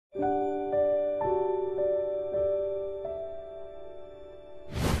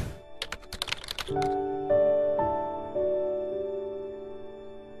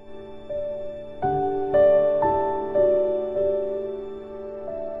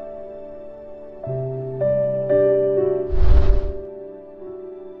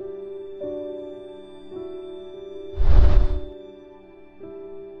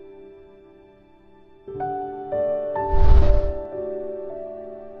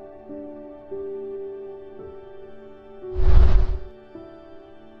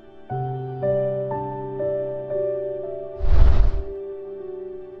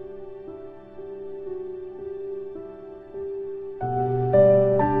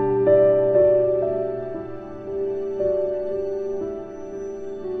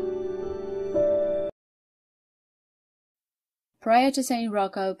Prayer to Saint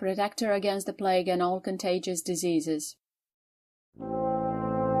Rocco, protector against the plague and all contagious diseases.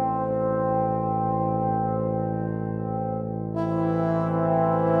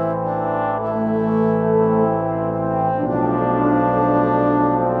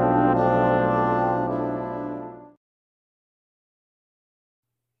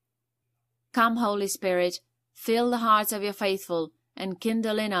 Come, Holy Spirit, fill the hearts of your faithful, and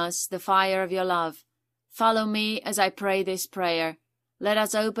kindle in us the fire of your love. Follow me as I pray this prayer. Let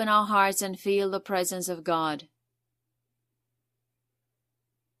us open our hearts and feel the presence of God.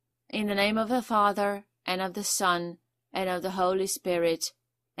 In the name of the Father, and of the Son, and of the Holy Spirit.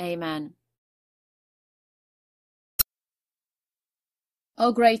 Amen.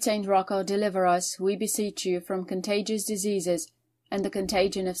 O great Saint Rocco, deliver us, we beseech you, from contagious diseases and the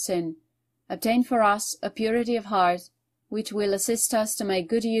contagion of sin. Obtain for us a purity of heart, which will assist us to make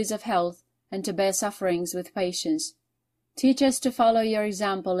good use of health and to bear sufferings with patience. Teach us to follow your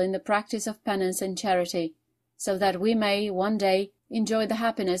example in the practice of penance and charity, so that we may, one day, enjoy the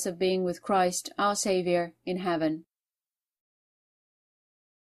happiness of being with Christ, our Saviour, in heaven.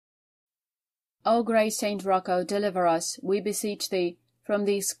 O great Saint Rocco, deliver us, we beseech thee, from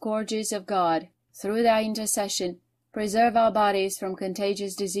these scourges of God. Through thy intercession, preserve our bodies from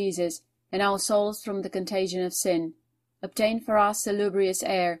contagious diseases, and our souls from the contagion of sin. Obtain for us salubrious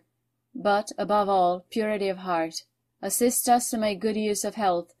air, but, above all, purity of heart. Assist us to make good use of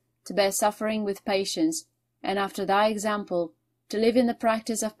health, to bear suffering with patience, and after thy example, to live in the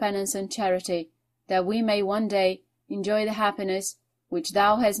practice of penance and charity, that we may one day enjoy the happiness which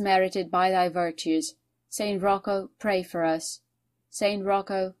thou hast merited by thy virtues. Saint Rocco, pray for us. Saint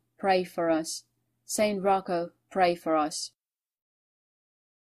Rocco, pray for us. Saint Rocco, pray for us.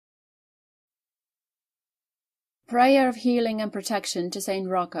 Prayer of healing and protection to Saint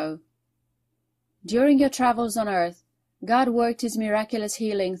Rocco. During your travels on earth, God worked his miraculous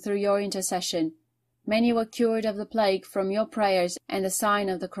healing through your intercession. Many were cured of the plague from your prayers and the sign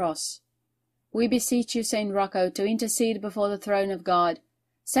of the cross. We beseech you, Saint Rocco, to intercede before the throne of God.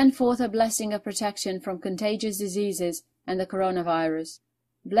 Send forth a blessing of protection from contagious diseases and the coronavirus.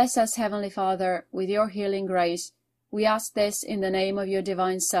 Bless us, Heavenly Father, with your healing grace. We ask this in the name of your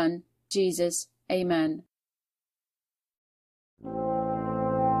divine Son, Jesus. Amen.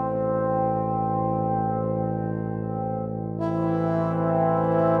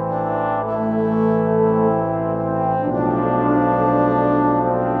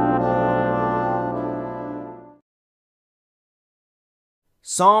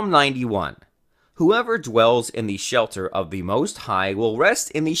 Psalm 91. Whoever dwells in the shelter of the Most High will rest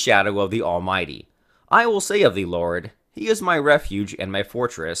in the shadow of the Almighty. I will say of the Lord, He is my refuge and my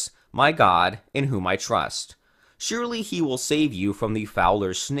fortress, my God, in whom I trust. Surely he will save you from the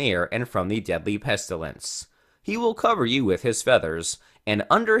fowler's snare and from the deadly pestilence. He will cover you with his feathers, and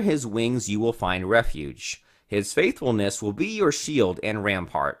under his wings you will find refuge. His faithfulness will be your shield and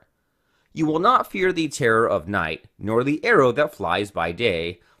rampart. You will not fear the terror of night, nor the arrow that flies by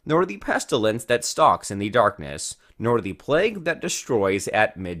day, nor the pestilence that stalks in the darkness, nor the plague that destroys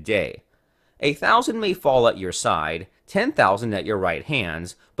at midday. 1,000 may fall at your side, 10,000 at your right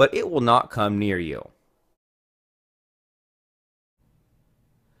hand, but it will not come near you.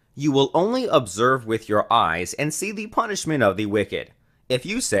 You will only observe with your eyes and see the punishment of the wicked. If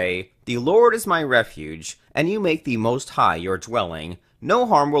you say, "The Lord is my refuge," and you make the Most High your dwelling, no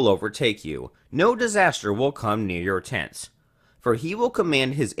harm will overtake you, no disaster will come near your tent. For he will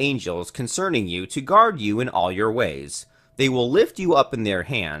command his angels concerning you to guard you in all your ways. They will lift you up in their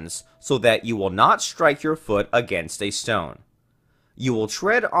hands, so that you will not strike your foot against a stone. You will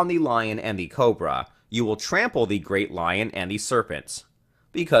tread on the lion and the cobra, you will trample the great lion and the serpent.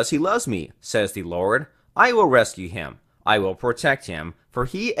 Because he loves me, says the Lord, I will rescue him, I will protect him, for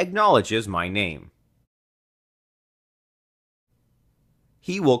he acknowledges my name.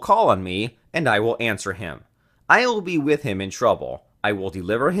 He will call on me, and I will answer him. I will be with him in trouble. I will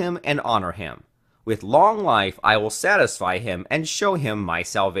deliver him and honor him. With long life I will satisfy him and show him my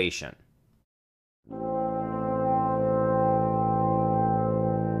salvation.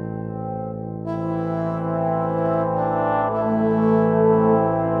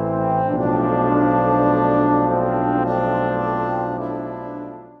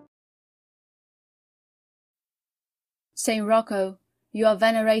 Saint Rocco, you are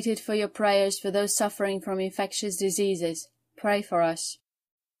venerated for your prayers for those suffering from infectious diseases. Pray for us.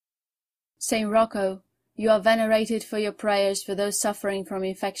 Saint Rocco, you are venerated for your prayers for those suffering from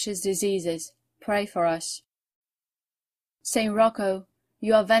infectious diseases. Pray for us. Saint Rocco,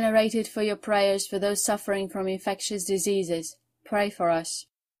 you are venerated for your prayers for those suffering from infectious diseases. Pray for us.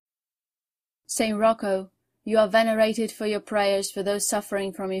 Saint Rocco, you are venerated for your prayers for those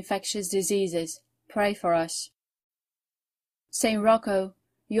suffering from infectious diseases. Pray for us. Saint Rocco,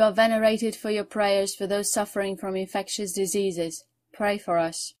 you are venerated for your prayers for those suffering from infectious diseases. Pray for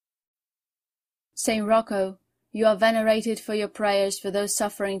us. Saint Rocco, you are venerated for your prayers for those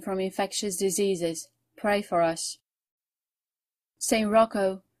suffering from infectious diseases. Pray for us. Saint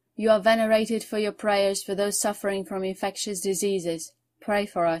Rocco, you are venerated for your prayers for those suffering from infectious diseases. Pray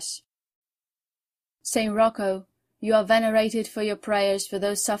for us. Saint Rocco, you are venerated for your prayers for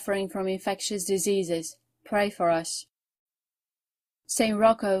those suffering from infectious diseases. Pray for us. Saint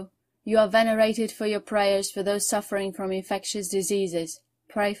Rocco, you are venerated for your prayers for those suffering from infectious diseases.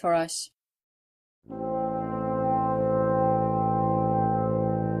 Pray for us.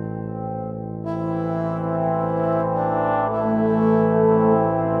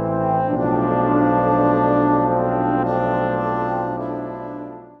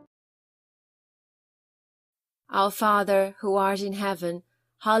 Our Father, who art in heaven,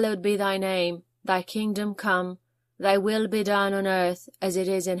 hallowed be thy name. Thy kingdom come, thy will be done on earth as it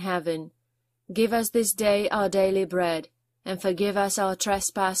is in heaven. Give us this day our daily bread, and forgive us our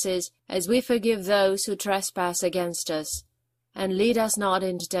trespasses, as we forgive those who trespass against us. And lead us not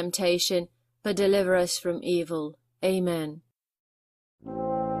into temptation, but deliver us from evil. Amen.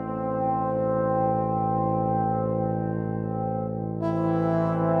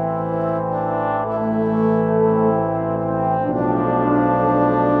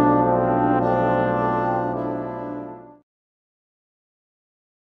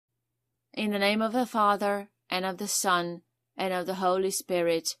 In the name of the Father, and of the Son, and of the Holy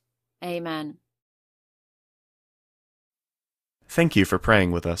Spirit. Amen. Thank you for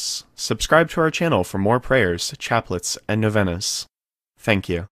praying with us. Subscribe to our channel for more prayers, chaplets, and novenas. Thank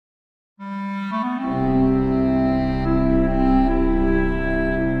you.